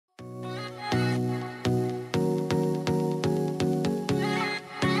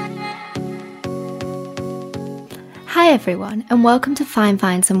Hi everyone, and welcome to Fine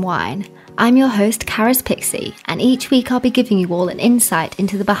Vines and Wine. I'm your host, Karis Pixie, and each week I'll be giving you all an insight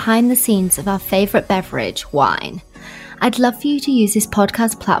into the behind the scenes of our favourite beverage, wine. I'd love for you to use this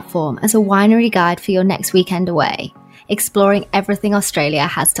podcast platform as a winery guide for your next weekend away, exploring everything Australia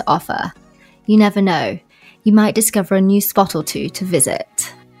has to offer. You never know, you might discover a new spot or two to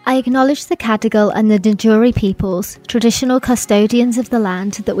visit. I acknowledge the Cadigal and the Djuri peoples, traditional custodians of the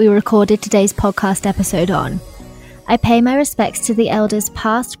land that we recorded today's podcast episode on. I pay my respects to the elders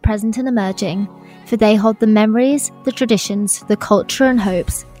past, present and emerging, for they hold the memories, the traditions, the culture and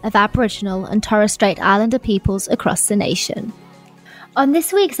hopes of Aboriginal and Torres Strait Islander peoples across the nation. On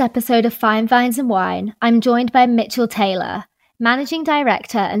this week's episode of Fine Vines and Wine, I'm joined by Mitchell Taylor, Managing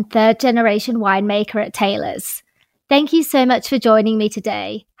Director and third-generation winemaker at Taylor's. Thank you so much for joining me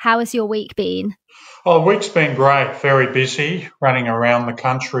today. How has your week been? Oh, the week's been great. Very busy, running around the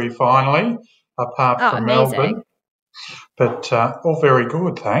country finally, apart from amazing. Melbourne. But all very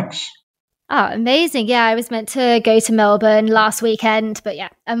good, thanks. Oh, amazing. Yeah, I was meant to go to Melbourne last weekend, but yeah,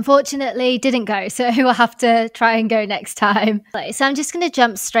 unfortunately didn't go. So we'll have to try and go next time. So I'm just going to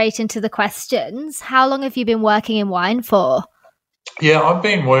jump straight into the questions. How long have you been working in wine for? Yeah, I've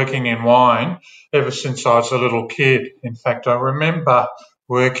been working in wine ever since I was a little kid. In fact, I remember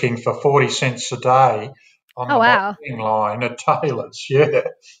working for 40 cents a day on the bottling line at Taylor's. Yeah.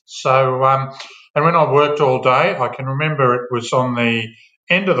 So, and when I worked all day, I can remember it was on the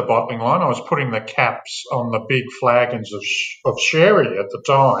end of the bottling line. I was putting the caps on the big flagons of sherry at the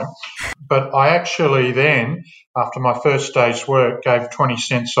time. But I actually then, after my first day's work, gave 20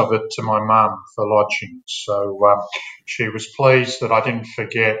 cents of it to my mum for lodging. So she was pleased that I didn't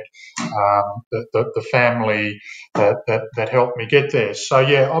forget the family that helped me get there. So,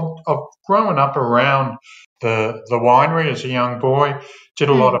 yeah, I've grown up around the winery as a young boy, did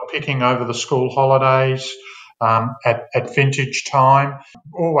a lot of picking over the school holidays at vintage time.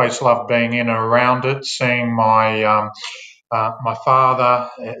 Always loved being in and around it, seeing my father,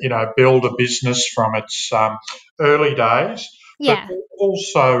 build a business from its early days. Yeah. But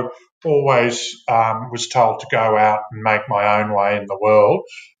also always was told to go out and make my own way in the world.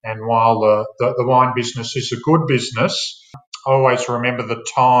 And while the wine business is a good business, I always remember the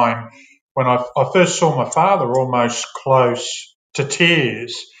time when I first saw my father almost close to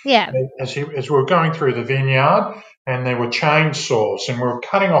tears. Yeah. As we were going through the vineyard and there were chainsaws and we were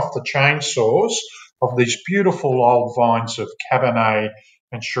cutting off the chainsaws of these beautiful old vines of Cabernet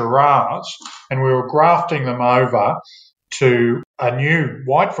and Shiraz, and we were grafting them over to a new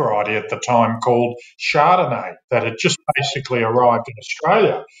white variety at the time called Chardonnay that had just basically arrived in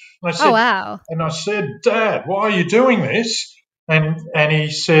Australia. And I said, And I said, Dad, why are you doing this? And he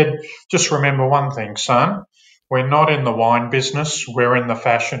said, just remember one thing, son. We're not in the wine business, we're in the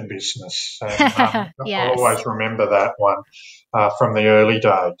fashion business. And Yes. I'll always remember that one from the early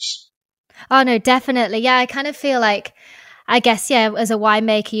days. Oh, no, definitely. Yeah, I kind of feel like, I guess, yeah, as a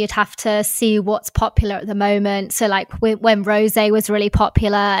winemaker, you'd have to see what's popular at the moment. So like when Rosé was really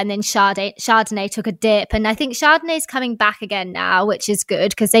popular and then Chardonnay took a dip. And I think Chardonnay's coming back again now, which is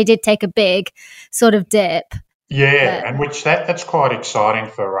good because they did take a big sort of dip. Yeah, and which that's quite exciting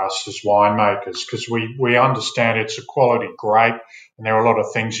for us as winemakers because we understand it's a quality grape and there are a lot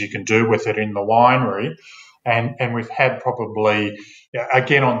of things you can do with it in the winery. And we've had probably,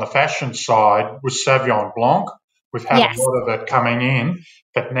 again, on the fashion side with Sauvignon Blanc, we've had a lot of it coming in,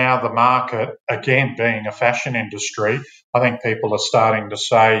 but now the market, again, being a fashion industry, I think people are starting to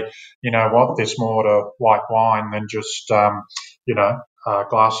say, you know what, there's more to white wine than just,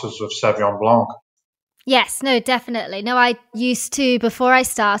 glasses of Sauvignon Blanc. Yes, no, definitely. No, I used to, before I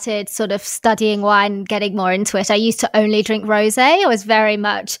started sort of studying wine, getting more into it, I used to only drink rosé. I was very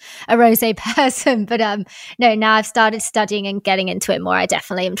much a rosé person, but no, now I've started studying and getting into it more. I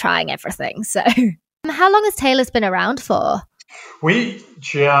definitely am trying everything. So how long has Taylor's been around for? We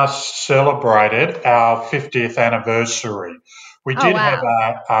just celebrated our 50th anniversary. We did have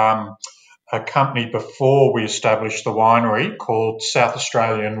a company before we established the winery called South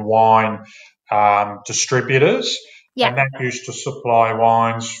Australian Wine Distributors, and that used to supply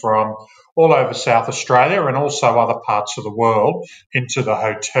wines from all over South Australia and also other parts of the world into the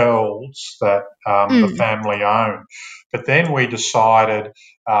hotels that the family owned. But then we decided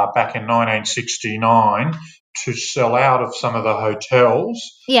back in 1969 to sell out of some of the hotels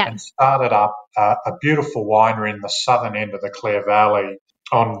and started up a beautiful winery in the southern end of the Clare Valley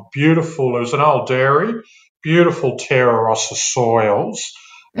on beautiful, it was an old dairy, beautiful Terra Rossa soils.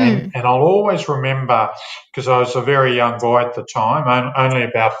 And I'll always remember, because I was a very young boy at the time, only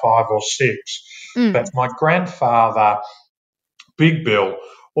about 5 or 6, but my grandfather, Big Bill,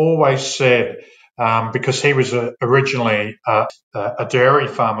 always said because he was originally a dairy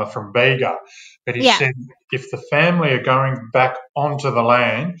farmer from Bega. But he said, if the family are going back onto the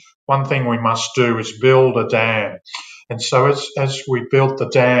land, one thing we must do is build a dam. And so as we built the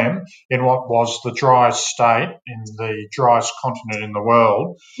dam in what was the driest state in the driest continent in the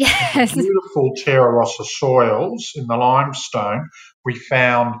world, in the beautiful Terra Rossa soils in the limestone, we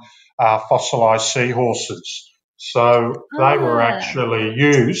found fossilised seahorses. So they were actually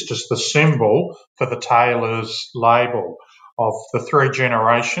used as the symbol for the Taylor's label of the 3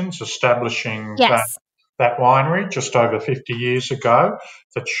 generations establishing that winery just over 50 years ago,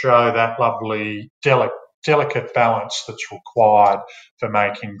 that show that lovely delicate balance that's required for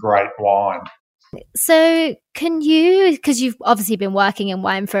making great wine. So can you, because you've obviously been working in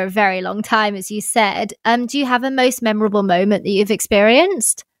wine for a very long time, as you said, do you have a most memorable moment that you've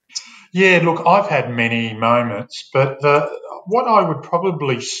experienced? Yeah, look, I've had many moments, but what I would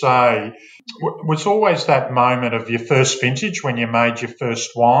probably say was always that moment of your first vintage when you made your first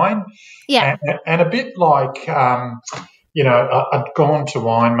wine. Yeah. And a bit like, I'd gone to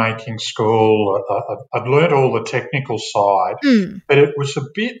winemaking school, I'd learned all the technical side, but it was a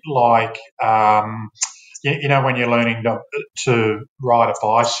bit like, when you're learning to ride a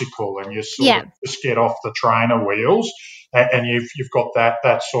bicycle and you sort of just get off the trainer wheels and you've got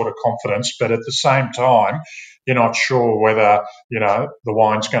that sort of confidence, but at the same time, you're not sure whether, the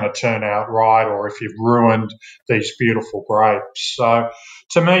wine's going to turn out right or if you've ruined these beautiful grapes. So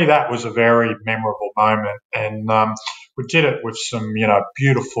to me, that was a very memorable moment. And we did it with some,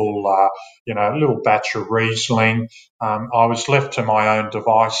 beautiful, little batch of Riesling. I was left to my own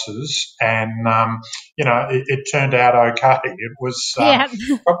devices and, it turned out okay. It was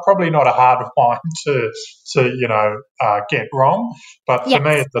probably not a hard wine to get wrong. But for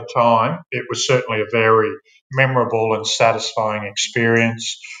me at the time, it was certainly a very memorable and satisfying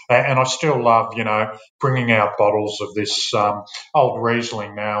experience. And I still love, bringing out bottles of this old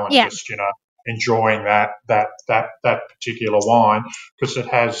Riesling now and just, enjoying that particular wine because it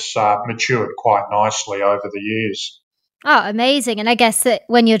has matured quite nicely over the years. Oh, amazing. And I guess that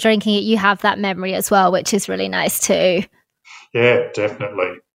when you're drinking it, you have that memory as well, which is really nice too. Yeah,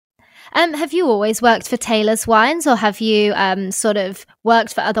 definitely. Have you always worked for Taylor's Wines, or have you sort of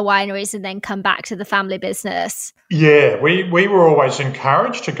worked for other wineries and then come back to the family business? Yeah, we were always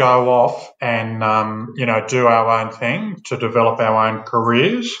encouraged to go off and, do our own thing, to develop our own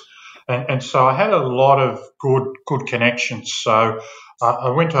careers. And so I had a lot of good connections. So I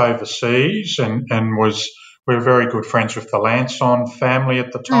went overseas and we were very good friends with the Lanson family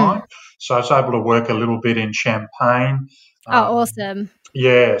at the time. So I was able to work a little bit in Champagne. Awesome.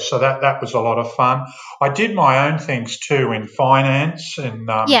 Yeah, so that was a lot of fun. I did my own things too in finance and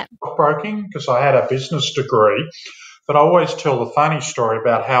stockbroking because I had a business degree. But I always tell the funny story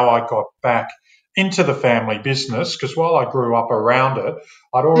about how I got back into the family business because while I grew up around it,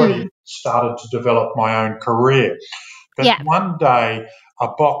 I'd already started to develop my own career. But one day a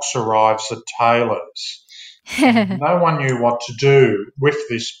box arrives at Taylor's. No one knew what to do with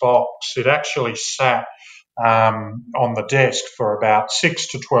this box. It actually sat on the desk for about 6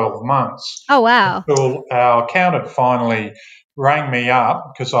 to 12 months. Oh, wow. Until our accountant finally rang me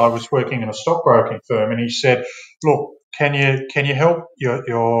up because I was working in a stockbroking firm and he said, look, can you help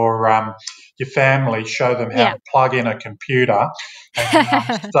your family, show them how to plug in a computer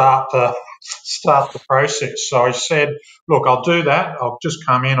and start the process? So I said, look, I'll do that. I'll just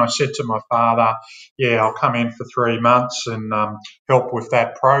come in. I said to my father, I'll come in for 3 months and help with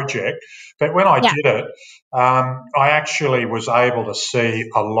that project. But when I did it, I actually was able to see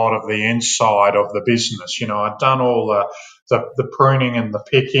a lot of the inside of the business. I'd done all the pruning and the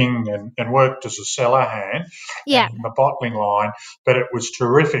picking and worked as a cellar hand in the bottling line, but it was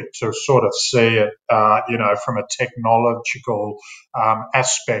terrific to sort of see it, from a technological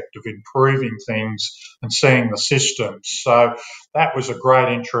aspect of improving things and seeing the systems. So that was a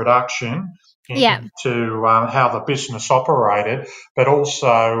great introduction into how the business operated, but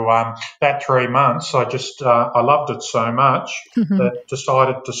also that 3 months, I loved it so much that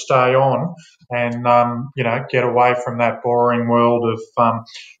decided to stay on and, get away from that boring world of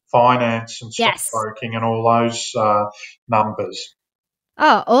finance and stockbroking and all those numbers.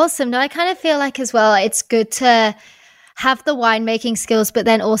 Oh, awesome. No, I kind of feel like as well, it's good to have the winemaking skills, but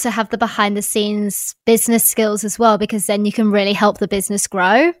then also have the behind the scenes business skills as well, because then you can really help the business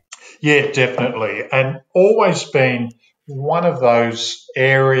grow. Yeah, definitely. And always been one of those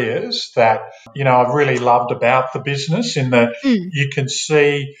areas that, I've really loved about the business in that you can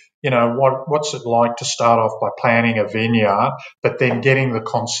see, what's it like to start off by planning a vineyard, but then getting the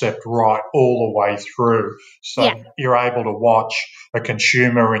concept right all the way through. So you're able to watch a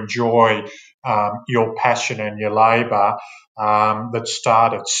consumer enjoy your passion and your labour that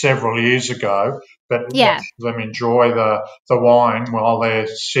started several years ago, but watch them enjoy the wine while they're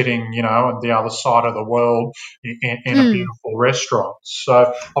sitting, on the other side of the world in a beautiful restaurant.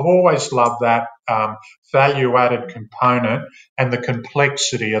 So I've always loved that value-added component and the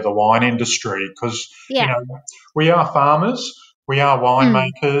complexity of the wine industry because, we are farmers, we are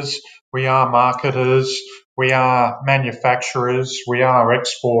winemakers, we are marketers, we are manufacturers, we are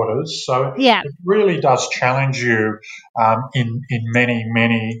exporters. So it really does challenge you in many,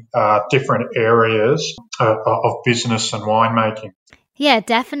 many different areas of business and winemaking. Yeah,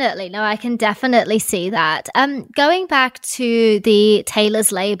 definitely. No, I can definitely see that. Going back to the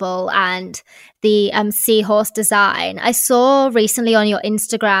Taylor's label and the seahorse design, I saw recently on your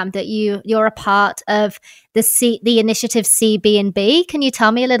Instagram that you're a part of the initiative CB&B. Can you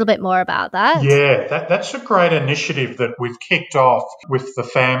tell me a little bit more about that? Yeah, that's a great initiative that we've kicked off with the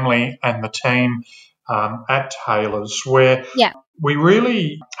family and the team at Taylor's, where we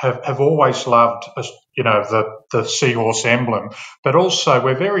really have always loved, the seahorse emblem, but also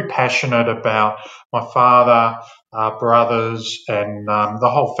we're very passionate about my father, brothers, and the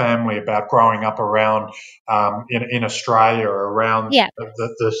whole family about growing up around in Australia, around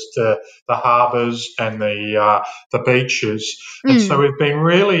the harbours and the beaches, and so we've been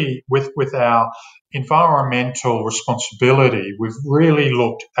really with our environmental responsibility. We've really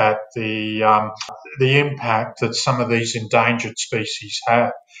looked at the impact that some of these endangered species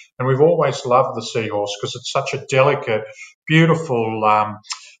have. And we've always loved the seahorse because it's such a delicate, beautiful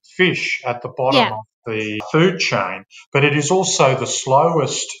fish at the bottom of the food chain, but it is also the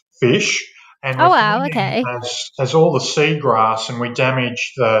slowest fish. And as all the seagrass, and we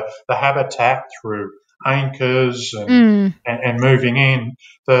damage the habitat through anchors and moving in,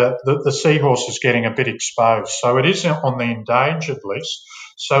 the seahorse is getting a bit exposed. So it is on the endangered list.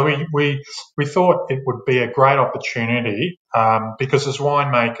 So we thought it would be a great opportunity because as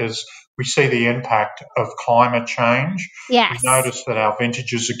winemakers, we see the impact of climate change. Yes. We notice that our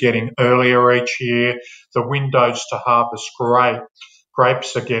vintages are getting earlier each year. The windows to harvest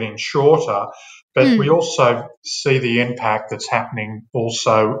grapes are getting shorter. But we also see the impact that's happening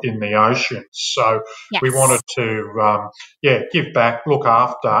also in the oceans. So we wanted to, give back, look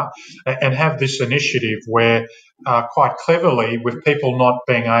after, and have this initiative where quite cleverly, with people not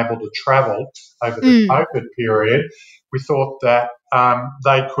being able to travel over the COVID period, we thought that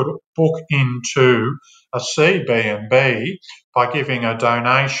they could book into a CB&B by giving a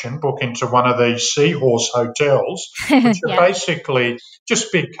donation, book into one of these seahorse hotels, which are basically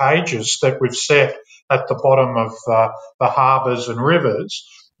just big cages that we've set at the bottom of the harbours and rivers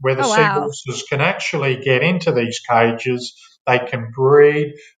where the seahorses can actually get into these cages. They can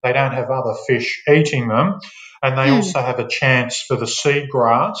breed. They don't have other fish eating them. And they also have a chance for the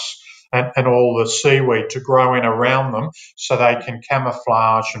seagrass and all the seaweed to grow in around them so they can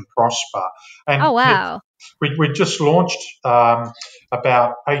camouflage and prosper. And we just launched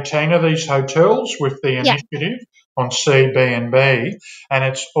about 18 of these hotels with the initiative on CB&B, and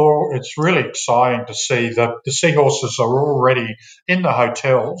it's really exciting to see that the seahorses are already in the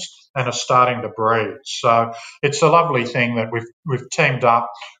hotels and are starting to breed. So it's a lovely thing that we've teamed up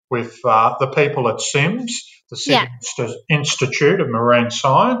with the people at SIMS, the Sydney Institute of Marine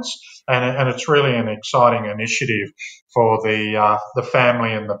Science, and it's really an exciting initiative for the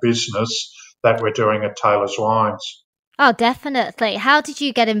family and the business that we're doing at Taylor's Wines. Oh, definitely. How did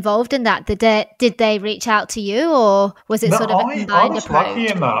you get involved in that? Did they reach out to you, or was it sort of a combined approach? I was lucky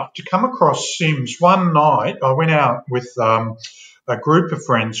enough to come across SIMS one night. I went out with a group of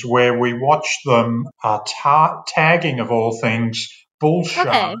friends where we watched them tagging, of all things, bull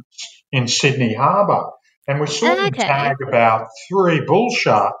sharks in Sydney Harbour. And we saw them tag about 3 bull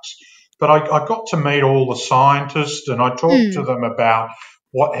sharks. But I got to meet all the scientists and I talked to them about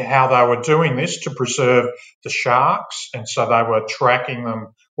how they were doing this to preserve the sharks, and so they were tracking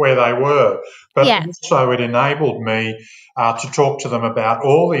them where they were. But also it enabled me to talk to them about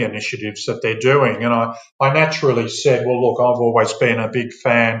all the initiatives that they're doing. And I naturally said, well, look, I've always been a big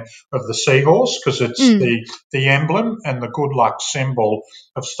fan of the seahorse because it's the emblem and the good luck symbol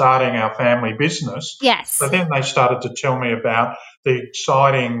of starting our family business. Yes. So then they started to tell me about the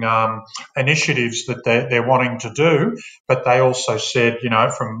exciting initiatives that they're wanting to do, but they also said,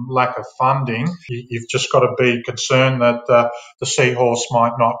 from lack of funding, you've just got to be concerned that the seahorse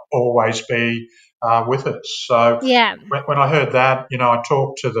might not always be with us. So when I heard that, I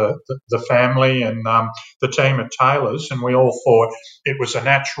talked to the family and the team at Taylor's, and we all thought it was a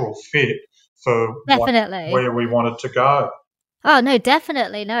natural fit for where we wanted to go. Oh, no,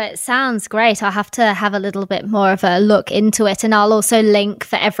 definitely. No, it sounds great. I'll have to have a little bit more of a look into it. And I'll also link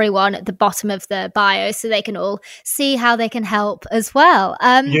for everyone at the bottom of the bio so they can all see how they can help as well.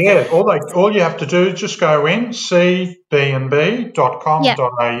 Yeah, all you have to do is just go in, Yeah.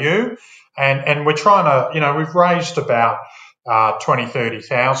 cbnb.com.au, and we're trying to, we've raised about 20,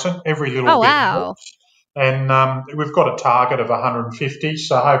 30,000. Every little Oh, bit wow. helps. And we've got a target of 150.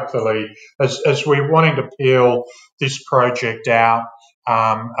 So hopefully, as we're wanting to peel this project out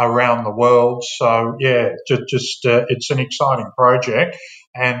around the world, so yeah, just it's an exciting project,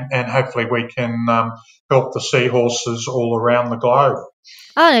 and hopefully we can help the seahorses all around the globe.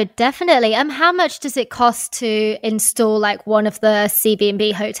 Oh, no, definitely. How much does it cost to install like one of the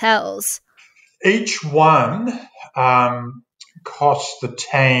CB&B hotels? Each one costs the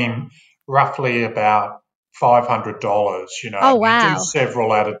team roughly about $500. Oh, They do wow.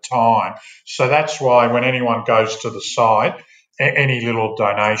 several at a time. So that's why when anyone goes to the site, any little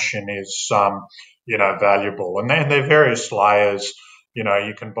donation is, valuable. And then there are various layers. You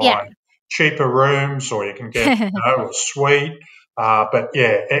can Yeah. buy cheaper rooms or you can get, a suite. But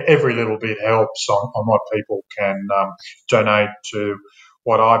yeah, every little bit helps on what people can donate to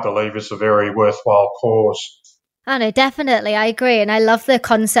what I believe is a very worthwhile cause. Oh, no, definitely. I agree. And I love the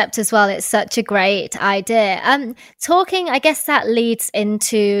concept as well. It's such a great idea. I guess that leads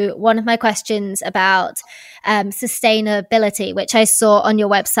into one of my questions about sustainability, which I saw on your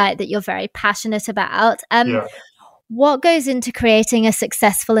website that you're very passionate about. Yeah. What goes into creating a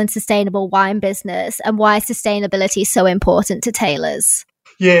successful and sustainable wine business, and why is sustainability so important to Taylor's?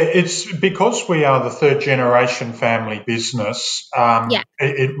 Yeah, it's because we are the third generation family business. Yeah.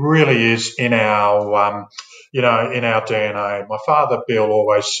 It really is in our DNA. My father Bill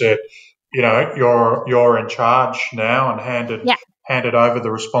always said, you're in charge now and Yeah. handed over the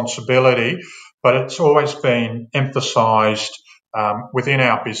responsibility. But it's always been emphasised within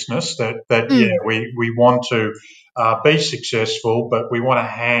our business that yeah, Mm. we want to be successful, but we want to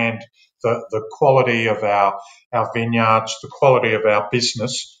hand the quality of our vineyards, the quality of our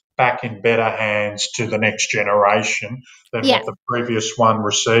business back in better hands to the next generation than Yeah. what the previous one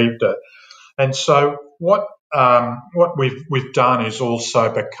received it. And so what we've done is also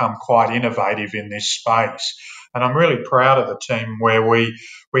become quite innovative in this space. And I'm really proud of the team where we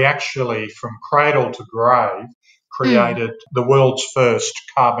actually, from cradle to grave, Mm. created the world's first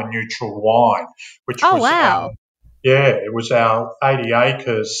carbon neutral wine, which Oh, was wow. it was our 80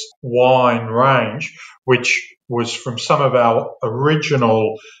 acres wine range, which was from some of our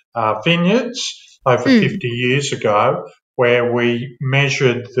original vineyards over Mm. 50 years ago, where we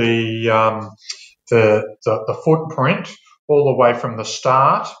measured the footprint all the way from the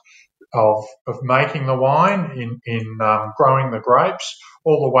start of making the wine in growing the grapes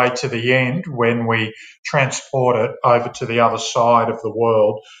all the way to the end when we transport it over to the other side of the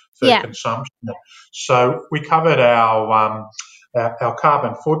world for Yeah. consumption. So we covered our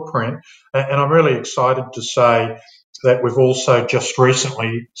carbon footprint, and I'm really excited to say that we've also just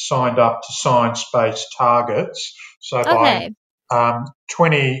recently signed up to science-based targets. So by Okay.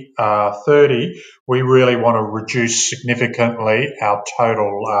 2030, we really want to reduce significantly our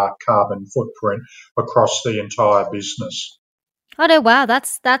total carbon footprint across the entire business. Oh no, wow,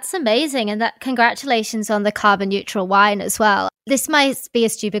 that's amazing. And that congratulations on the carbon neutral wine as well. This might be a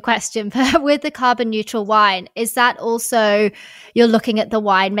stupid question, but with the carbon neutral wine, is that also you're looking at the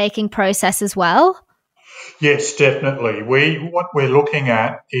winemaking process as well? Yes, definitely. What we're looking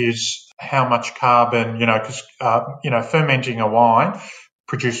at is how much carbon, because fermenting a wine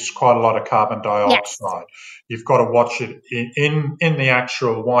produces quite a lot of carbon Yes. dioxide. You've got to watch it in the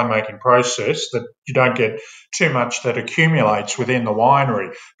actual winemaking process that you don't get too much that accumulates within the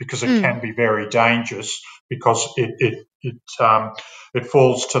winery, because it Mm. can be very dangerous because it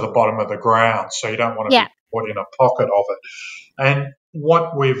falls to the bottom of the ground. So you don't want to Yeah. be put in a pocket of it. And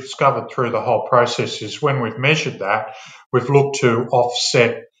what we've discovered through the whole process is when we've measured that, we've looked to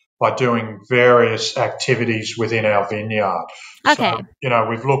offset by doing various activities within our vineyard. So, Okay.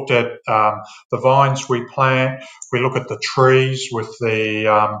 we've looked at the vines we plant. We look at the trees with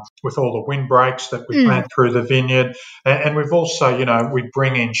with all the windbreaks that we Mm. plant through the vineyard, and we've also, we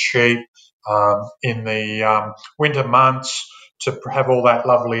bring in sheep in the winter months to have all that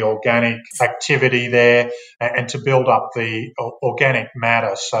lovely organic activity there, and to build up the organic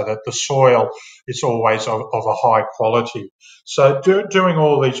matter so that the soil is always of a high quality. So doing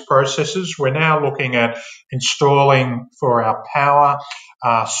all these processes, we're now looking at installing for our power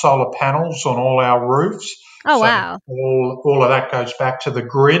solar panels on all our roofs. Oh So wow. all of that goes back to the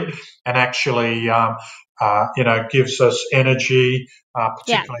grid and actually gives us energy, Yeah.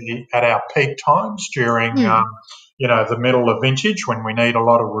 particularly at our peak times during Mm. the middle of vintage when we need a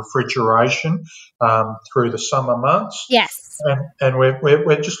lot of refrigeration through the summer months. Yes. And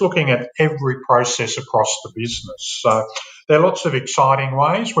we're just looking at every process across the business. So there are lots of exciting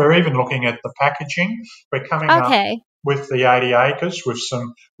ways. We're even looking at the packaging. We're coming up with the 80 acres with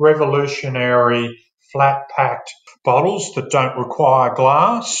some revolutionary flat-packed bottles that don't require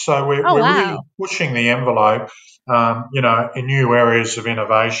glass. So we're really pushing the envelope, in new areas of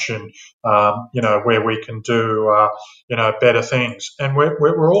innovation, where we can do, better things. And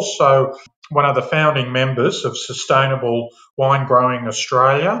we're also one of the founding members of Sustainable Wine Growing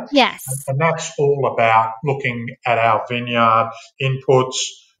Australia. Yes. And that's all about looking at our vineyard inputs,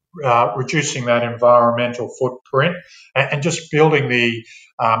 reducing that environmental footprint, and just building the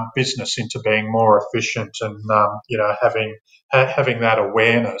business into being more efficient and, having that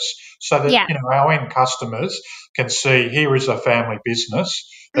awareness so that, our end customers can see here is a family business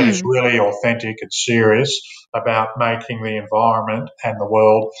that is really authentic and serious about making the environment and the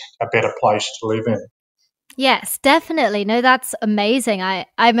world a better place to live in. Yes, definitely. No, that's amazing.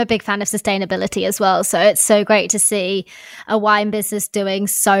 I'm a big fan of sustainability as well. So it's so great to see a wine business doing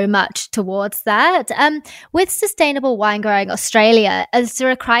so much towards that. With Sustainable Wine Growing Australia, is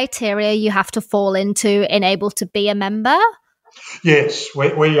there a criteria you have to fall into in able to be a member? Yes,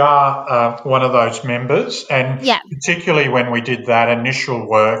 we are one of those members, and particularly when we did that initial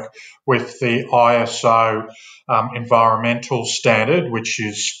work with the ISO environmental standard, which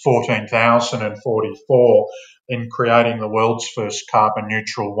is 14,044 in creating the world's first carbon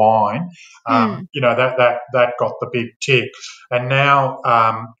neutral wine, that got the big tick. And now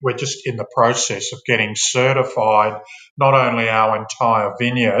we're just in the process of getting certified, not only our entire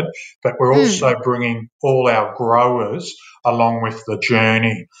vineyard, but we're also bringing all our growers along with the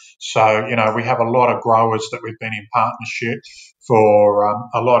journey. So, we have a lot of growers that we've been in partnership for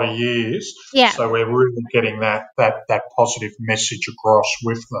a lot of years. Yeah. So we're really getting that positive message across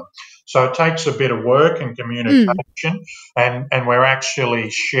with them. So it takes a bit of work and communication, and we're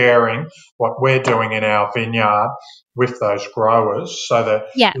actually sharing what we're doing in our vineyard with those growers so that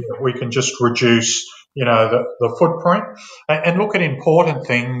we can just reduce the footprint and look at important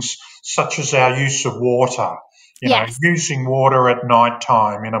things such as our use of water. Using water at night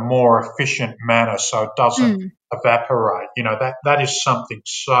time in a more efficient manner so it doesn't evaporate. That is something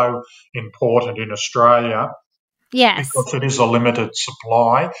so important in Australia. Yes. Because it is a limited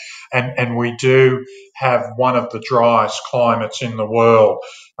supply and we do have one of the driest climates in the world.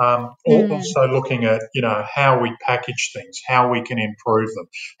 Also looking at, how we package things, how we can improve them,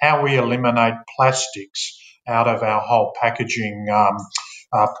 how we eliminate plastics out of our whole packaging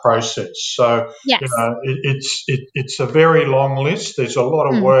process. So, it's a very long list. There's a lot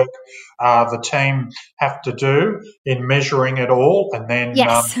of work the team have to do in measuring it all and then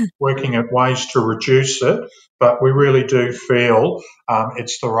working at ways to reduce it. But we really do feel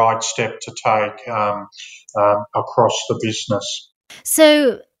it's the right step to take across the business.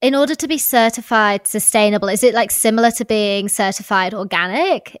 So in order to be certified sustainable, is it like similar to being certified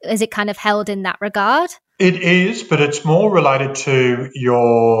organic? Is it kind of held in that regard? It is, but it's more related to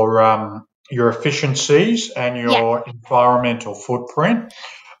your efficiencies and your environmental footprint.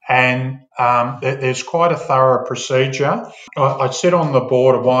 And there's quite a thorough procedure. I sit on the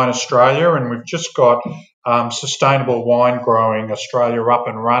board of Wine Australia, and we've just got Sustainable Wine Growing Australia up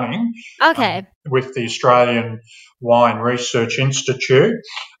and running with the Australian Wine Research Institute.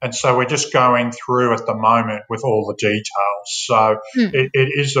 And so we're just going through at the moment with all the details. So it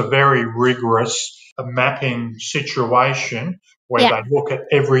is a very rigorous mapping situation where they look at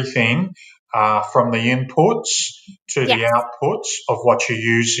everything from the inputs to the outputs of what you're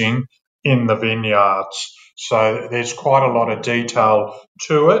using in the vineyards. So there's quite a lot of detail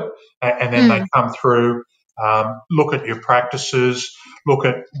to it. And then they come through, look at your practices, look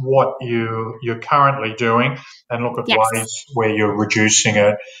at what you're currently doing, and look at ways where you're reducing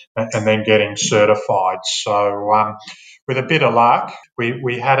it and then getting certified. So with a bit of luck, we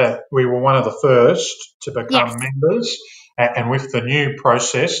were one of the first to become members. And with the new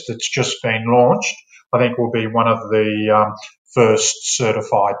process that's just been launched, I think we'll be one of the first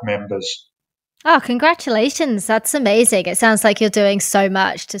certified members. Oh, congratulations. That's amazing. It sounds like you're doing so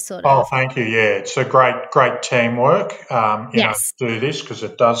much to sort of... Oh, thank you. Yeah, it's a great teamwork, to do this because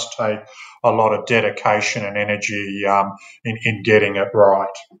it does take a lot of dedication and energy in getting it right.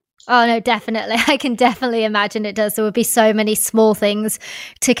 Oh, no, definitely. I can definitely imagine it does. There would be so many small things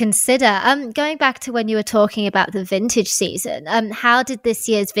to consider. Going back to when you were talking about the vintage season, how did this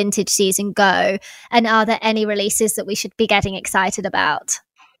year's vintage season go? And are there any releases that we should be getting excited about?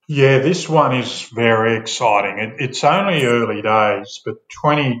 Yeah, this one is very exciting. It's only early days, but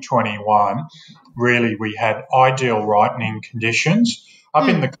 2021, really, we had ideal ripening conditions. Up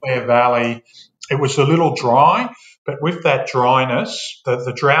in the Clare Valley, it was a little dry, but with that dryness,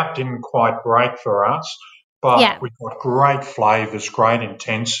 the drought didn't quite break for us. But we got great flavours, great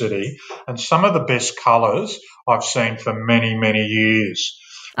intensity, and some of the best colours I've seen for many, many years.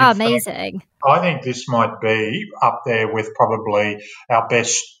 Oh, amazing. I think this might be up there with probably our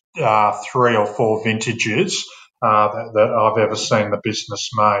best 3 or 4 vintages that I've ever seen the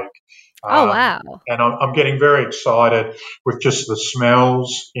business make. Oh, wow. And I'm getting very excited with just the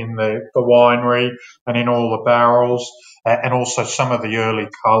smells in the winery and in all the barrels, and also some of the early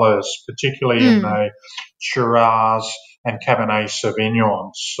colours, particularly in the Shiraz and Cabernet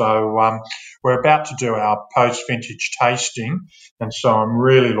Sauvignon. So we're about to do our post-vintage tasting, and so I'm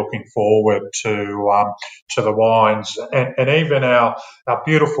really looking forward to the wines and even our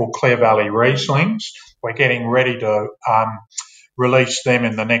beautiful Clare Valley Rieslings. We're getting ready to release them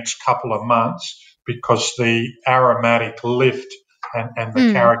in the next couple of months because the aromatic lift and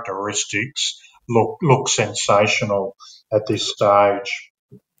the characteristics look sensational at this stage.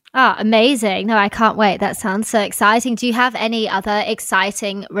 Oh, amazing. No, I can't wait. That sounds so exciting. Do you have any other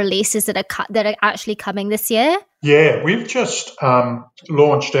exciting releases that are actually coming this year? Yeah, we've just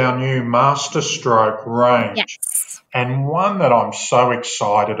launched our new Masterstroke range. Yes. And one that I'm so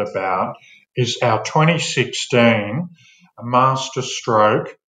excited about is our 2016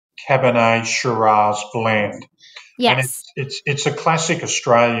 Masterstroke Cabernet Shiraz blend. Yes. And it's a classic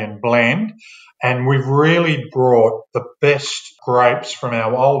Australian blend, and we've really brought the best grapes from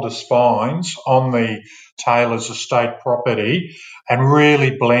our oldest vines on the Taylor's estate property and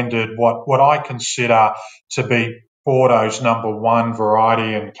really blended what I consider to be Bordeaux's #1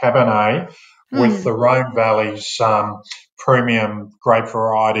 variety in Cabernet with the Rhone Valley's premium grape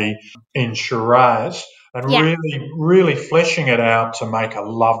variety in Shiraz, and really fleshing it out to make a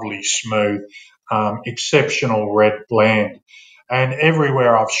lovely, smooth, exceptional red blend. And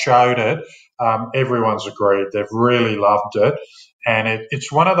everywhere I've showed it, everyone's agreed. They've really loved it. And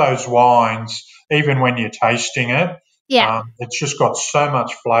it's one of those wines, even when you're tasting it, it's just got so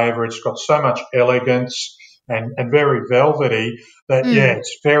much flavour. It's got so much elegance and very velvety that,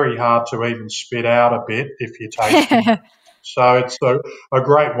 it's very hard to even spit out a bit if you're tasting it. So it's a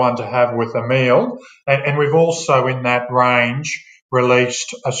great one to have with a meal. And we've also, in that range,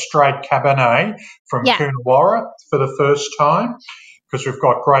 released a straight Cabernet from Coonawarra for the first time because we've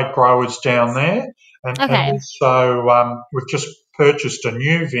got great growers down there. And also we've just purchased a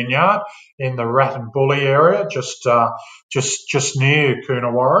new vineyard in the Rattenbully area, just near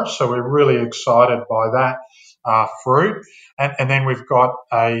Coonawarra. So we're really excited by that fruit. And then we've got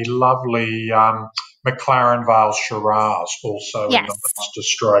a lovely McLaren Vale Shiraz also in the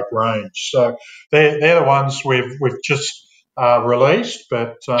Masterstroke range. So they're the ones we've just released,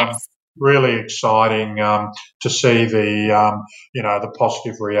 but really exciting to see the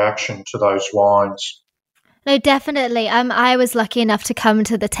positive reaction to those wines. No, definitely. I was lucky enough to come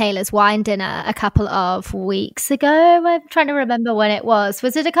to the Taylor's wine dinner a couple of weeks ago. I'm trying to remember when it was.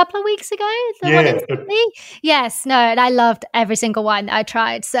 Was it a couple of weeks ago? Yes, no, and I loved every single wine that I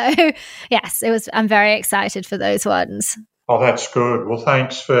tried. So, yes, it was. I'm very excited for those ones. Oh, that's good. Well,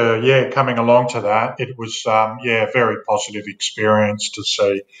 thanks for coming along to that. It was a very positive experience to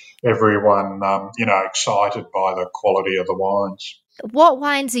see everyone excited by the quality of the wines. What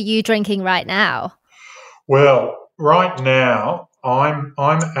wines are you drinking right now? Well, right now I'm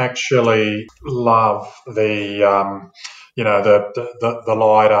actually love the the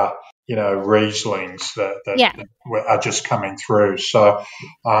lighter Rieslings that are just coming through. So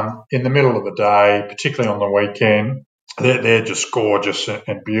in the middle of the day, particularly on the weekend, they're just gorgeous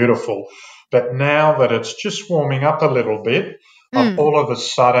and beautiful. But now that it's just warming up a little bit, all of a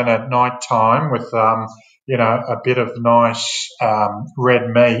sudden at night time with a bit of nice red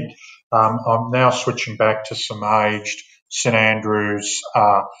meat. I'm now switching back to some aged St Andrews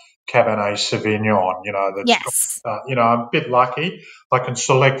Cabernet Sauvignon. I'm a bit lucky. I can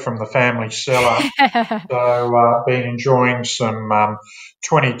select from the family cellar. So been enjoying some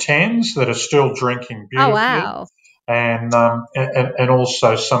 2010s that are still drinking beautifully. Oh, wow. And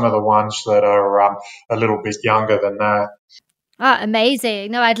also some of the ones that are a little bit younger than that. Oh,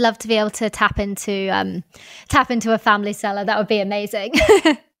 amazing. No, I'd love to be able to tap into a family cellar. That would be amazing.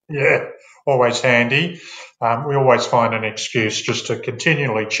 Yeah, always handy. We always find an excuse just to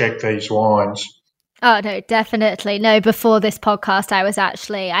continually check these wines. Oh, no, definitely. No, before this podcast,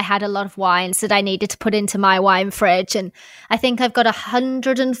 I had a lot of wines that I needed to put into my wine fridge. And I think I've got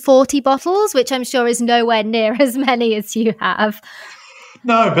 140 bottles, which I'm sure is nowhere near as many as you have.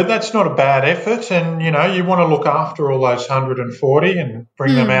 No, but that's not a bad effort. And, you want to look after all those 140 and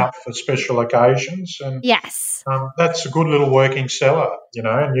bring them out for special occasions. And Yes. that's a good little working cellar,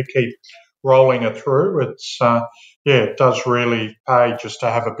 and you keep rolling it through. It's, it does really pay just to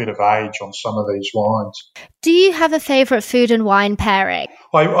have a bit of age on some of these wines. Do you have a favourite food and wine pairing?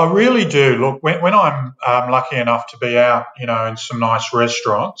 I really do. Look, when I'm lucky enough to be out, in some nice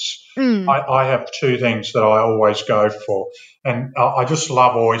restaurants, I have two things that I always go for. And I just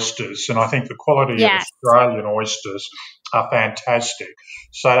love oysters, and I think the quality of Australian oysters are fantastic.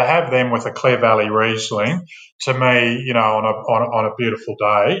 So to have them with a Clare Valley Riesling, to me, on a beautiful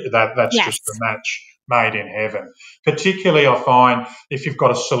day, that's just a match made in heaven. Particularly, I find if you've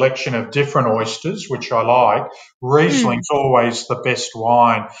got a selection of different oysters, which I like, Riesling's always the best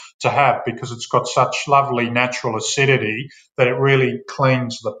wine to have because it's got such lovely natural acidity that it really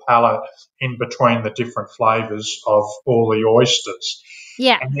cleans the palate in between the different flavours of all the oysters.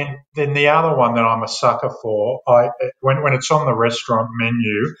 Yeah. And then the other one that I'm a sucker for, when it's on the restaurant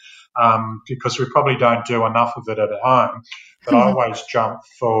menu, because we probably don't do enough of it at home, but I always jump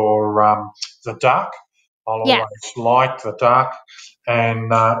for the duck. I'll always like the duck,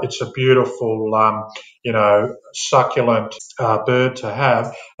 and it's a beautiful, succulent bird to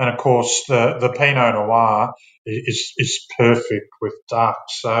have. And of course, the Pinot Noir is perfect with duck.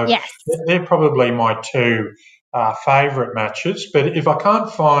 So they're probably my two favourite matches. But if I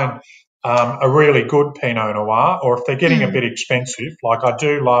can't find a really good Pinot Noir, or if they're getting a bit expensive, like I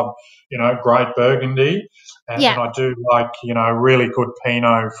do love, great Burgundy, and I do like, really good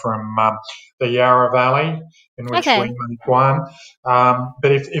Pinot from the Yarra Valley, in which we make one.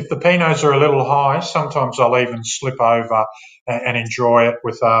 But if the Pinots are a little high, sometimes I'll even slip over and enjoy it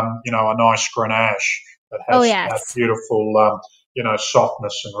with, a nice Grenache that has that beautiful,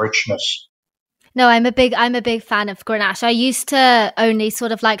 softness and richness. No, I'm a big fan of Grenache. I used to only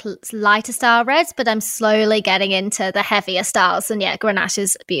sort of like lighter style reds, but I'm slowly getting into the heavier styles. And Grenache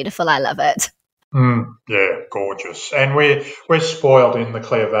is beautiful. I love it. Yeah, gorgeous. And we're spoiled in the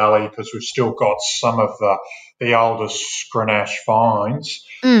Clare Valley because we've still got some of the oldest Grenache vines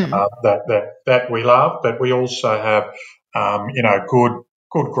that we love, but we also have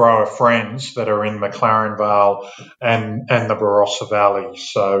good grower friends that are in McLaren Vale and the Barossa Valley.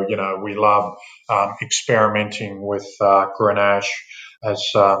 So we love experimenting with Grenache as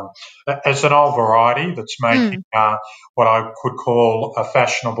an old variety that's making what I could call a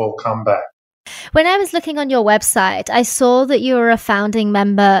fashionable comeback. When I was looking on your website, I saw that you were a founding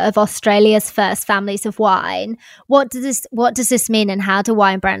member of Australia's First Families of Wine. What does this mean, and how do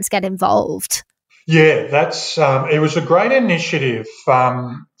wine brands get involved? Yeah, that's it was a great initiative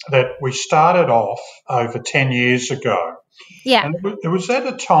that we started off over 10 years ago. Yeah. And it was at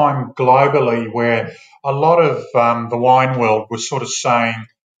a time globally where a lot of the wine world was sort of saying,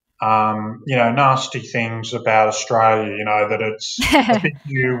 nasty things about Australia, that it's a big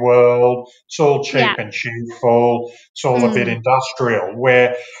new world, it's all cheap and cheerful, it's all a bit industrial,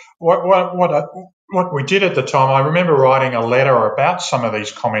 where what we did at the time, I remember writing a letter about some of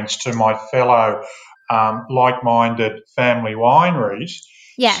these comments to my fellow like-minded family wineries,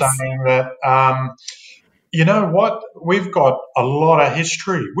 saying that, you know what, we've got a lot of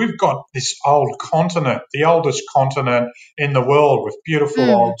history. We've got this old continent, the oldest continent in the world with beautiful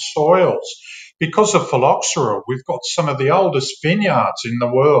old soils. Because of phylloxera, we've got some of the oldest vineyards in the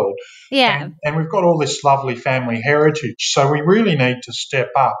world. Yeah. And we've got all this lovely family heritage. So we really need to step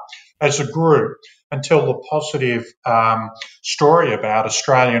up as a group and tell the positive story about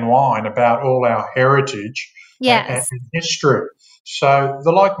Australian wine, about all our heritage and history. So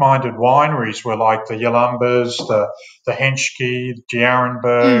the like-minded wineries were like the Yalumbas, the Henschke,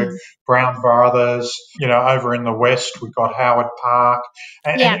 D'Arenberg, Brown Brothers. Over in the west we've got Howard Park.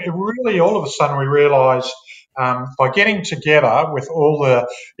 And it really, all of a sudden, we realised by getting together with all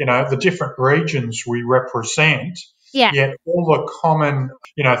the different regions we represent, yet all the common,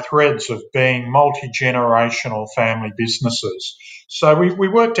 threads of being multi-generational family businesses. So we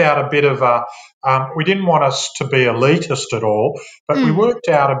worked out a bit of we didn't want us to be elitist at all, but we worked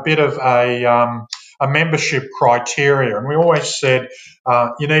out a bit of a membership criteria, and we always said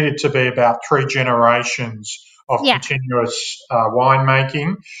you needed to be about 3 generations of continuous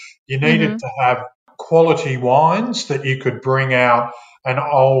winemaking. You needed to have quality wines that you could bring out and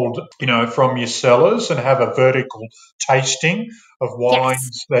old, from your cellars and have a vertical tasting of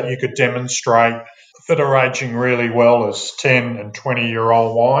wines that you could demonstrate that are aging really well as 10 and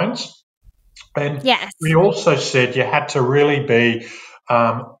 20-year-old wines. And we also said you had to really be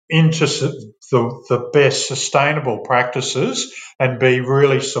into the best sustainable practices and be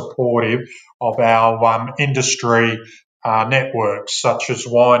really supportive of our industry networks such as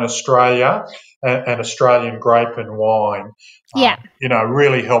Wine Australia and Australian Grape and Wine,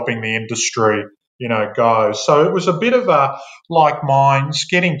 really helping the industry, go. So it was a bit of a like minds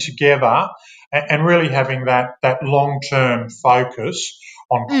getting together and really having that long-term focus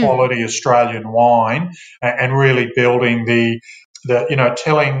on quality Australian wine and really building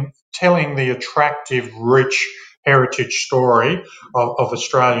telling the attractive, rich heritage story of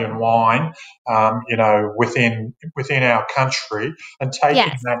Australian wine, within our country, and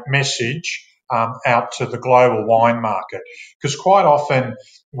taking that message out to the global wine market. Because quite often,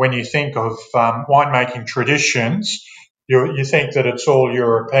 when you think of winemaking traditions, you think that it's all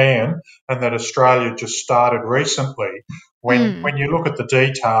European and that Australia just started recently. When you look at the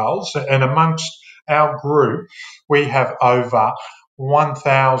details, and amongst our group, we have over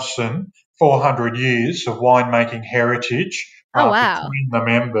 1,400 years of winemaking heritage between the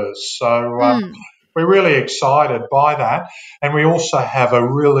members. So we're really excited by that. And we also have a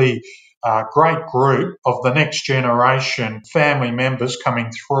really great group of the next generation family members coming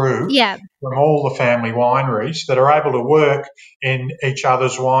through from all the family wineries that are able to work in each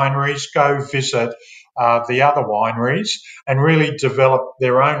other's wineries, go visit the other wineries and really develop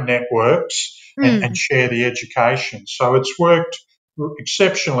their own networks and share the education. So it's worked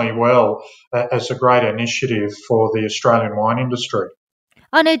exceptionally well as a great initiative for the Australian wine industry.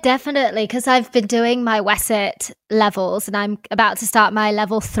 Oh, no, definitely, because I've been doing my WSET levels and I'm about to start my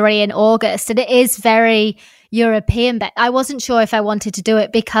level 3 in August, and it is very European. But I wasn't sure if I wanted to do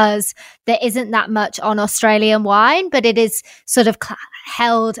it because there isn't that much on Australian wine, but it is sort of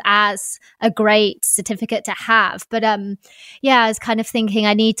held as a great certificate to have. But I was kind of thinking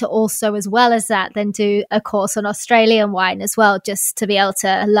I need to also, as well as that, then do a course on Australian wine as well, just to be able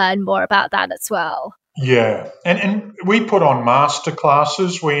to learn more about that as well. Yeah, and we put on master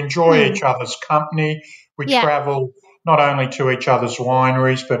classes. We enjoy each other's company. We travel not only to each other's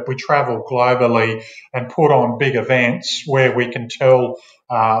wineries, but we travel globally and put on big events where we can tell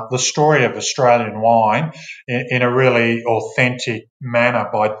the story of Australian wine in a really authentic manner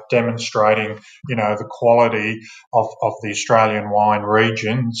by demonstrating, the quality of the Australian wine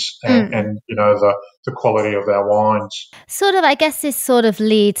regions and the quality of our wines. Sort of, I guess this sort of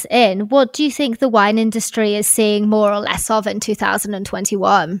leads in. What do you think the wine industry is seeing more or less of in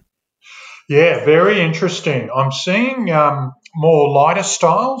 2021? Yeah, very interesting. I'm seeing more lighter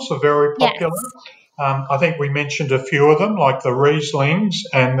styles are very popular. Yes. I think we mentioned a few of them, like the Rieslings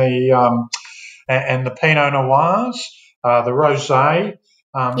and the Pinot Noirs. The Rosé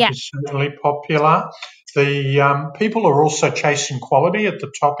is certainly popular. The people are also chasing quality at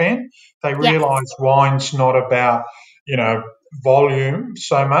the top end. They realise wine's not about volume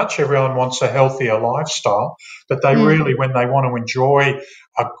so much. Everyone wants a healthier lifestyle, but they really, when they want to enjoy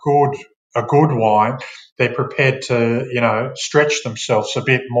a good wine, they're prepared to, stretch themselves a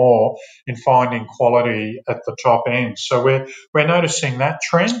bit more in finding quality at the top end. So we're noticing that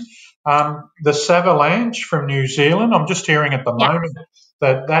trend. The Savalanche from New Zealand, I'm just hearing at the moment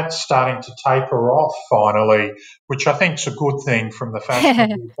that's starting to taper off finally, which I think is a good thing from the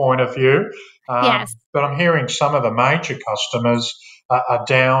fashionable point of view. But I'm hearing some of the major customers are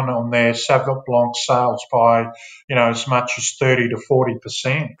down on their Sauvignon Blanc sales by, as much as 30 to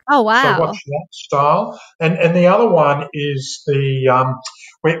 40%. Oh, wow. So watch that style. And the other one is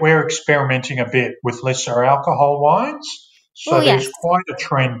we're experimenting a bit with lesser alcohol wines. So there's quite a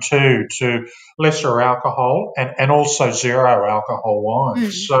trend too to lesser alcohol and also zero alcohol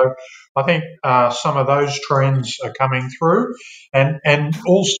wines. So I think some of those trends are coming through and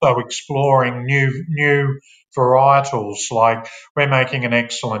also exploring new varietals. Like we're making an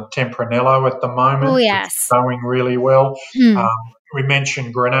excellent Tempranillo at the moment. Oh, yes. It's going really well. We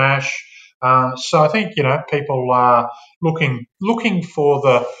mentioned Grenache. So I think, people are looking for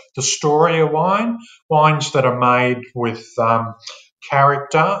the story of wines that are made with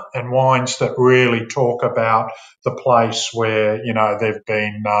character and wines that really talk about the place where, they've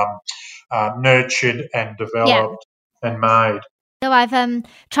been nurtured and developed and made. So I've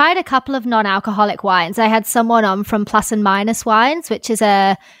tried a couple of non-alcoholic wines. I had someone on from Plus and Minus Wines, which is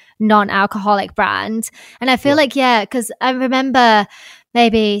a non-alcoholic brand. And I feel because I remember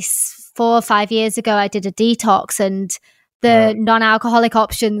maybe 4 or 5 years ago, I did a detox and the non-alcoholic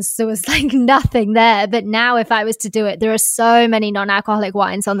options, there was like nothing there. But now if I was to do it, there are so many non-alcoholic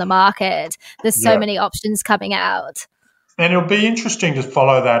wines on the market. There's so many options coming out. And it'll be interesting to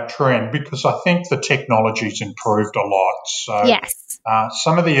follow that trend because I think the technology's improved a lot. So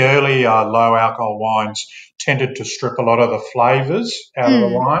some of the early low alcohol wines tended to strip a lot of the flavours out of the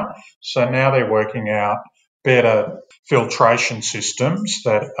wine. So now they're working out better filtration systems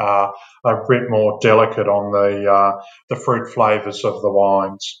that are a bit more delicate on the fruit flavours of the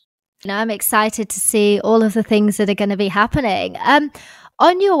wines. I'm excited to see all of the things that are going to be happening.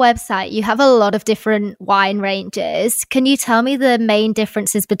 On your website, you have a lot of different wine ranges. Can you tell me the main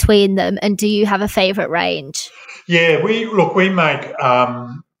differences between them, and do you have a favourite range? Yeah, we make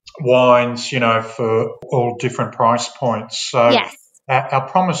wines, for all different price points. So yes. Our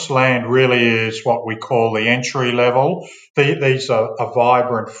promised land really is what we call the entry level. These are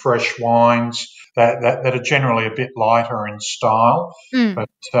vibrant, fresh wines that are generally a bit lighter in style, but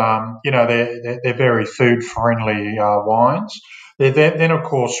they're very food friendly wines. Then of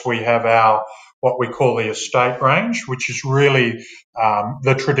course we have our what we call the estate range, which is really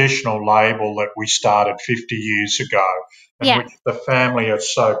the traditional label that we started 50 years ago, and which the family are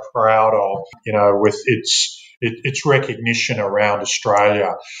so proud of. With its recognition around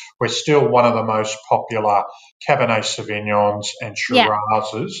Australia. We're still one of the most popular Cabernet Sauvignons and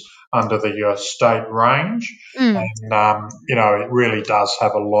Shirazes under the estate range. And, it really does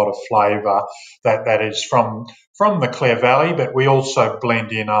have a lot of flavour that is from the Clare Valley, but we also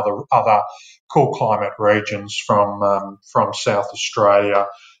blend in other cool climate regions from South Australia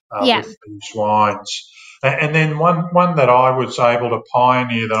with these wines. And then one that I was able to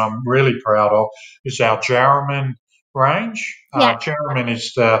pioneer that I'm really proud of is our Jarraman range. Jarraman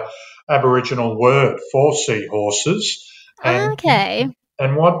is the Aboriginal word for seahorses.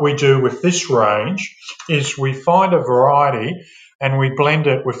 And what we do with this range is we find a variety and we blend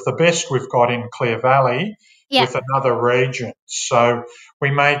it with the best we've got in Clare Valley with another region. So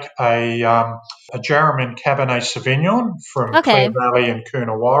we make a Jarraman Cabernet Sauvignon from Clare Valley and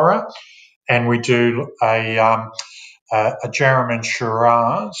Coonawarra, and we do a Jarraman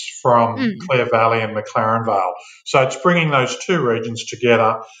Shiraz from Clare Valley and McLaren Vale. So it's bringing those two regions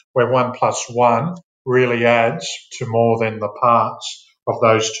together where 1 + 1 really adds to more than the parts of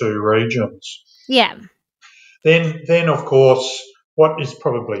those two regions. Yeah. Then of course, what is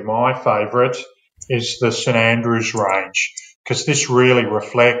probably my favourite is the St Andrews range, because this really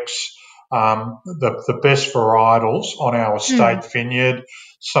reflects the best varietals on our estate vineyard,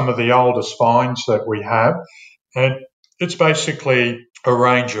 some of the oldest vines that we have, and it's basically a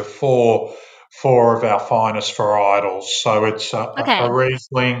range of four of our finest varietals. So it's a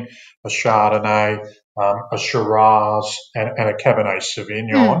Riesling, a Chardonnay, a Shiraz, and a Cabernet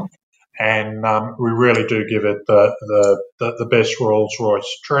Sauvignon. And we really do give it the best Rolls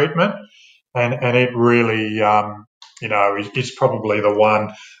Royce treatment, and it really is probably the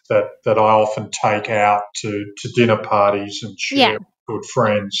one that I often take out to dinner parties and share with good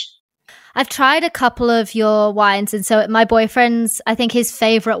friends. I've tried a couple of your wines, and so my boyfriend's, I think his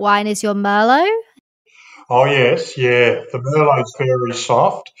favourite wine is your Merlot. Oh, yes, yeah. The Merlot's very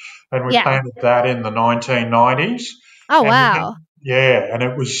soft, and we planted that in the 1990s. Oh, wow. And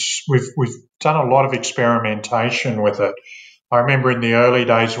it was we've done a lot of experimentation with it. I remember in the early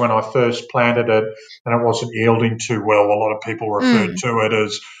days when I first planted it and it wasn't yielding too well, a lot of people referred to it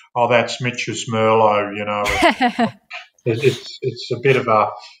as, oh, that's Mitch's Merlot, It's a bit of a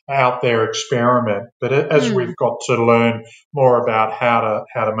out there experiment, but as we've got to learn more about how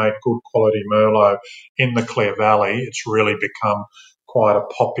to make good quality Merlot in the Clare Valley, it's really become quite a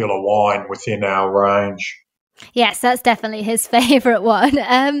popular wine within our range. Yes, that's definitely his favourite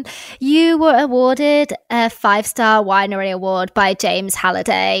one. You were awarded a 5-star winery award by James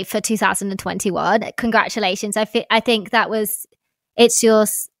Halliday for 2021. Congratulations! I think it's your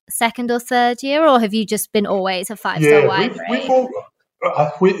second or third year, or have you just been always a 5-star winery?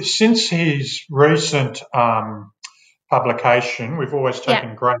 Since his recent publication, we've always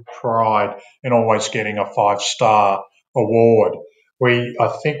taken great pride in always getting a 5-star award. I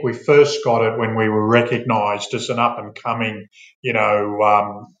think we first got it when we were recognised as an up-and-coming,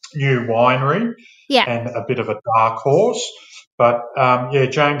 new winery and a bit of a dark horse. But,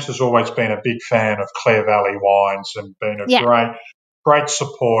 James has always been a big fan of Clare Valley wines and been a great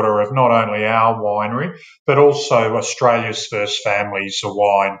supporter of not only our winery, but also Australia's First Families of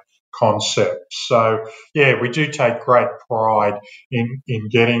Wine concept. So, we do take great pride in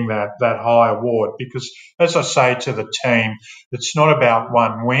getting that high award because, as I say to the team, it's not about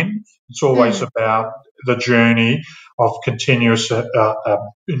one win. It's always about the journey of continuous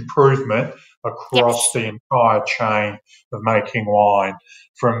improvement across the entire chain of making wine,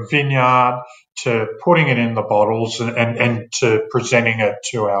 from vineyard to putting it in the bottles and to presenting it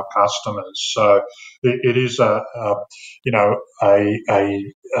to our customers. So it is a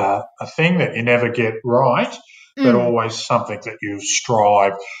thing that you never get right, but always something that you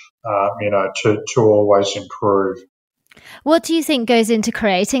strive, to always improve. What do you think goes into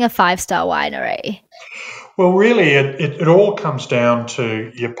creating a 5-star winery? Well, really, it all comes down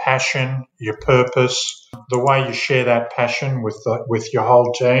to your passion, your purpose, the way you share that passion with your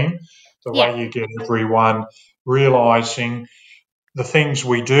whole team, the Yeah. way you get everyone realising the things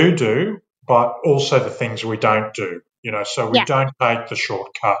we do, but also the things we don't do. So we Yeah. don't take the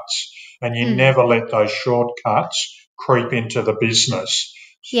shortcuts, and you never let those shortcuts creep into the business.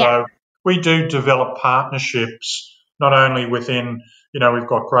 Yeah. So we do develop partnerships, not only within, we've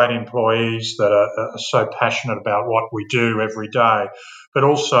got great employees that are so passionate about what we do every day, but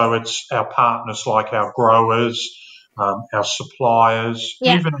also it's our partners like our growers, our suppliers,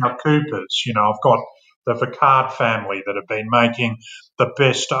 Yeah. even our coopers. I've got the Vicard family that have been making the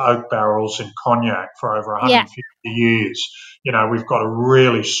best oak barrels in cognac for over 150 years. We've got a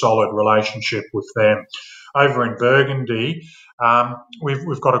really solid relationship with them. Over in Burgundy,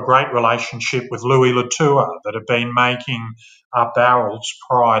 we've got a great relationship with Louis Latour that have been making barrels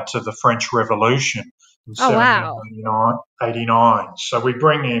prior to the French Revolution in Oh, wow. 1789. So we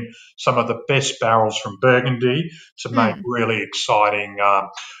bring in some of the best barrels from Burgundy to make really exciting,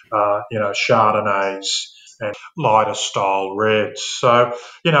 Chardonnays and lighter style reds. So,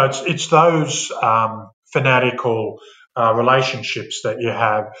 it's those fanatical relationships that you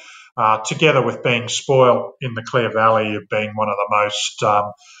have, together with being spoilt in the Clare Valley of being one of the most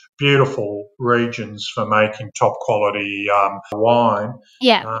beautiful regions for making top quality wine.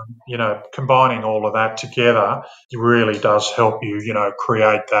 Yeah. Combining all of that together, it really does help you,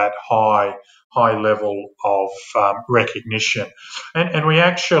 create that high level of recognition. And we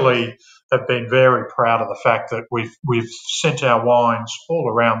actually have been very proud of the fact that we've sent our wines all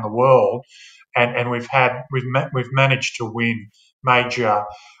around the world, and we've managed to win major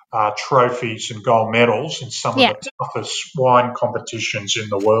trophies and gold medals in some of the toughest wine competitions in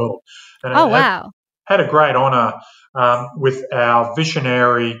the world. And wow. Had a great honour with our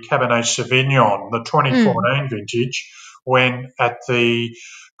visionary Cabernet Sauvignon, the 2014 vintage, when at the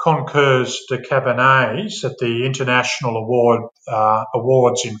Concours de Cabernets at the International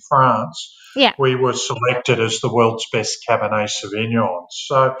Awards in France, we were selected as the world's best Cabernet Sauvignon.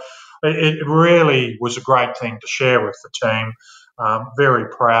 So it really was a great thing to share with the team. Very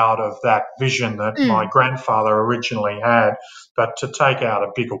proud of that vision that my grandfather originally had, but to take out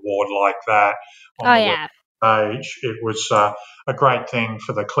a big award like that on the world stage, it was a great thing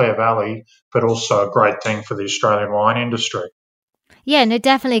for the Clare Valley, but also a great thing for the Australian wine industry. Yeah, no,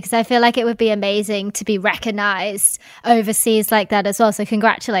 definitely, because I feel like it would be amazing to be recognised overseas like that as well. So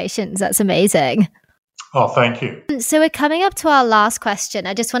congratulations, that's amazing. Oh, thank you. So we're coming up to our last question.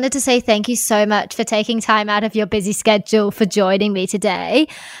 I just wanted to say thank you so much for taking time out of your busy schedule for joining me today.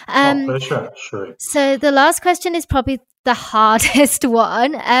 Pleasure, sure. So the last question is probably the hardest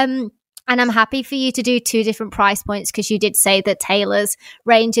one. And I'm happy for you to do 2 different price points, because you did say that Taylor's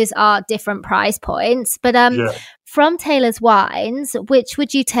ranges are different price points. But from Taylor's Wines, which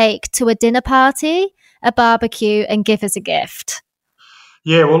would you take to a dinner party, a barbecue, and give as a gift?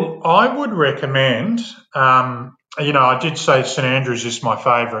 Yeah, well, I would recommend, I did say St Andrews is my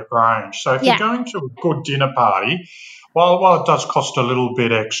favourite range. So if you're going to a good dinner party, while it does cost a little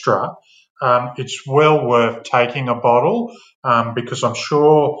bit extra, it's well worth taking a bottle, because I'm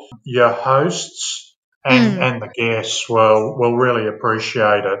sure your hosts and the guests will really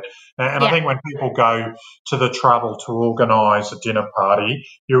appreciate it. And I think when people go to the trouble to organise a dinner party,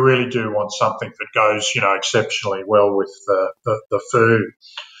 you really do want something that goes, exceptionally well with the food.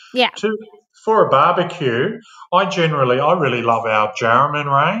 Yeah. For a barbecue, I really love our Jarraman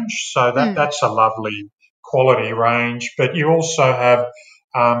range. So that's a lovely quality range. But you also have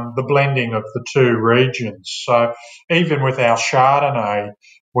the blending of the 2 regions. So even with our Chardonnay,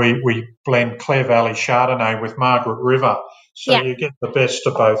 we blend Clare Valley Chardonnay with Margaret River. So you get the best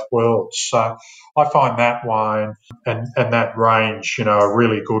of both worlds. So I find that wine and that range, a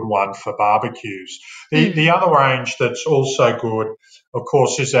really good one for barbecues. The other range that's also good, of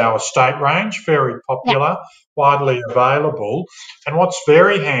course, is our estate range, very popular, widely available. And what's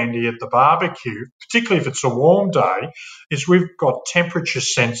very handy at the barbecue, particularly if it's a warm day, is we've got temperature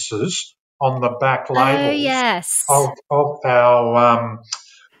sensors on the back labels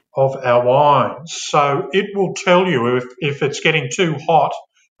of our wines. So it will tell you if it's getting too hot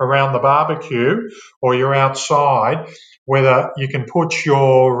around the barbecue or you're outside, whether you can put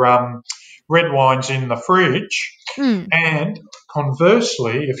your red wines in the fridge. And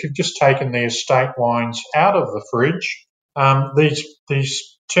conversely, if you've just taken the estate wines out of the fridge,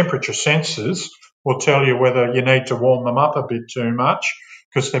 these temperature sensors will tell you whether you need to warm them up a bit too much,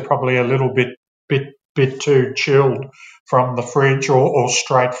 because they're probably a little bit too chilled from the fridge or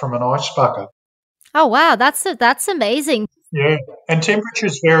straight from an ice bucket. Oh, wow. That's amazing. Yeah, and temperature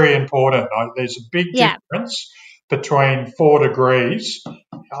is very important. There's a big difference between 4 degrees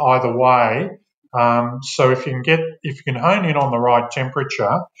either way. So if you can hone in on the right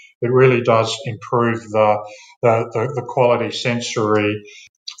temperature, it really does improve the quality sensory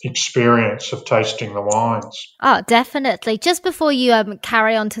experience of tasting the wines. Oh, definitely. Just before you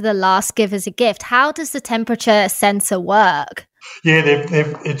carry on to the last give as a gift, how does the temperature sensor work? Yeah,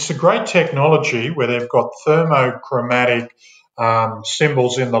 it's a great technology where they've got thermochromatic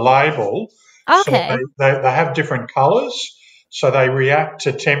symbols in the label. Okay. So they have different colours, so they react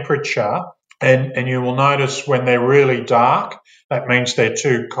to temperature, and you will notice when they're really dark, that means they're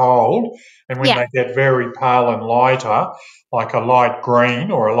too cold, and when they get very pale and lighter, like a light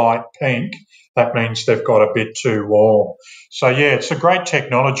green or a light pink, that means they've got a bit too warm. So yeah, it's a great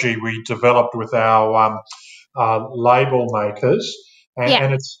technology we developed with our label makers,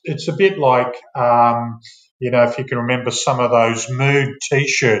 and it's a bit like if you can remember some of those mood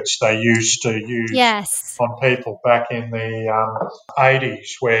T-shirts they used to use on people back in the 80s,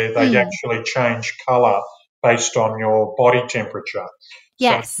 where they actually change colour based on your body temperature.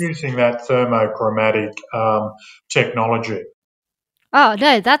 So it's using that thermochromatic technology. Oh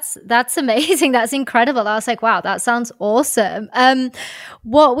no, that's amazing. That's incredible. I was like, wow, that sounds awesome.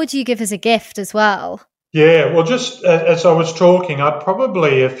 What would you give as a gift as well? Yeah, well, just as I was talking, I'd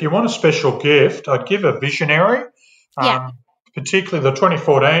probably, if you want a special gift, I'd give a Visionary. Particularly the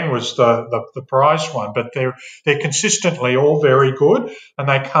 2014 was the prize one, but they're consistently all very good, and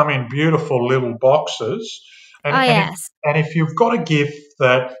they come in beautiful little boxes. And if you've got a gift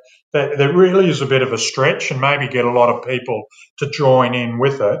that really is a bit of a stretch, and maybe get a lot of people to join in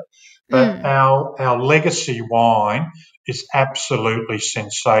with it, but our legacy wine is absolutely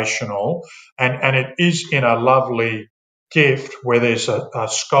sensational, and it is in a lovely gift where there's a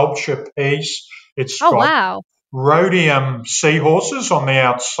sculpture piece. It's got rhodium seahorses on the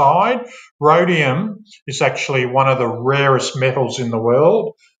outside. Rhodium is actually one of the rarest metals in the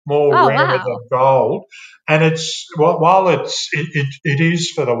world, more rare than gold. And it's while it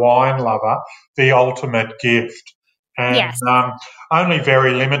is for the wine lover the ultimate gift. And only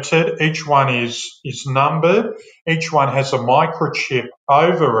very limited. Each one is numbered. Each one has a microchip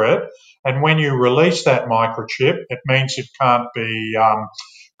over it, and when you release that microchip, it means it can't be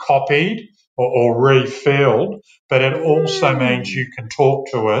copied or refilled, but it also means you can talk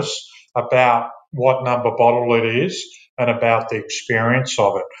to us about what number bottle it is and about the experience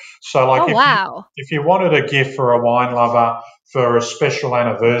of it. So, like, if you wanted a gift for a wine lover for a special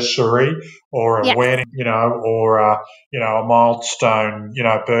anniversary or a wedding, or a milestone,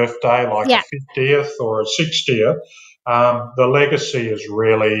 birthday, like a 50th or a 60th, the legacy is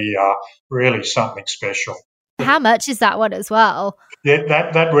really something special. How much is that one as well?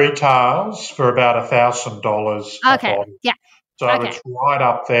 Yeah, that retails for about $1,000. Okay. So it's right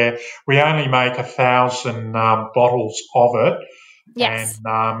up there. We only make 1,000 bottles of it. And,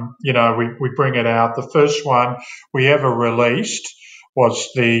 we bring it out. The first one we ever released was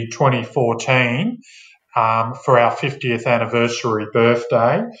the 2014 for our 50th anniversary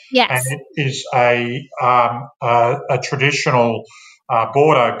birthday. And it is a traditional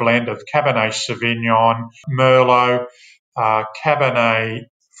Bordeaux blend of Cabernet Sauvignon, Merlot, Cabernet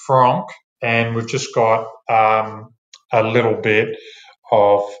Franc, and we've just got a little bit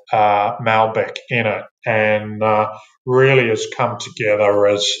of Malbec in it, and really has come together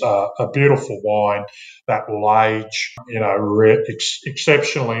as a beautiful wine that will age,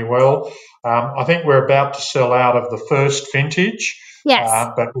 exceptionally well. I think we're about to sell out of the first vintage,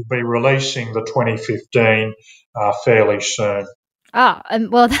 but we'll be releasing the 2015 fairly soon. Oh,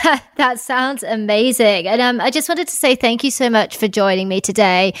 well, that sounds amazing. And I just wanted to say thank you so much for joining me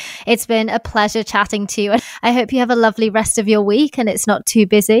today. It's been a pleasure chatting to you. And I hope you have a lovely rest of your week and it's not too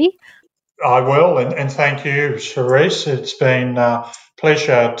busy. I will. And thank you, Charisse. It's been a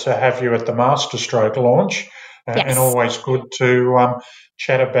pleasure to have you at the Masterstroke launch, and always good to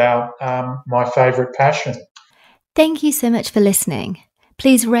chat about my favourite passion. Thank you so much for listening.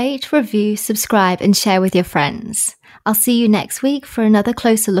 Please rate, review, subscribe, and share with your friends. I'll see you next week for another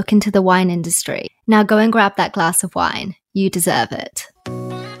closer look into the wine industry. Now go and grab that glass of wine. You deserve it.